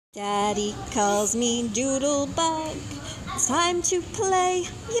Daddy calls me Doodlebug. It's time to play.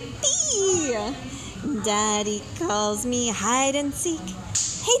 Yippee! Daddy calls me hide and seek.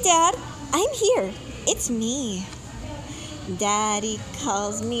 Hey, Dad, I'm here. It's me. Daddy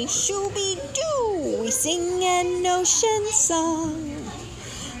calls me Shooby-Doo. We sing an ocean song.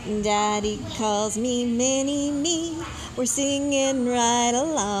 Daddy calls me Mini-Me. We're singing right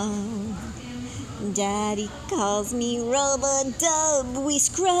along. Daddy calls me Rub-a-Dub. We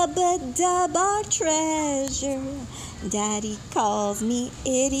scrub-a-dub our treasure. Daddy calls me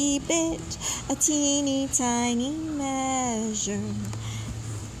Itty-Bit, a teeny tiny measure.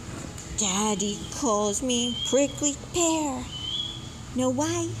 Daddy calls me Prickly Pear. Know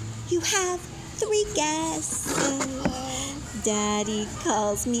why? You have 3 guesses. Daddy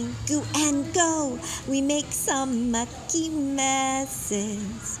calls me Goo and Go. We make some mucky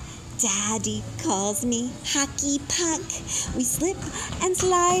messes. Daddy calls me Hockey Puck. We slip and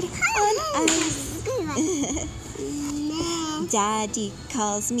slide on ice. Daddy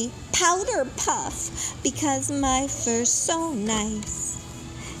calls me Powder Puff because my fur's so nice.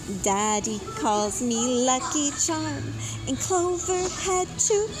 Daddy calls me Lucky Charm and Clover head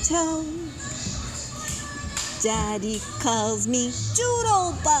to toe. Daddy calls me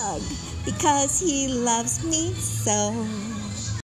Doodlebug because he loves me so.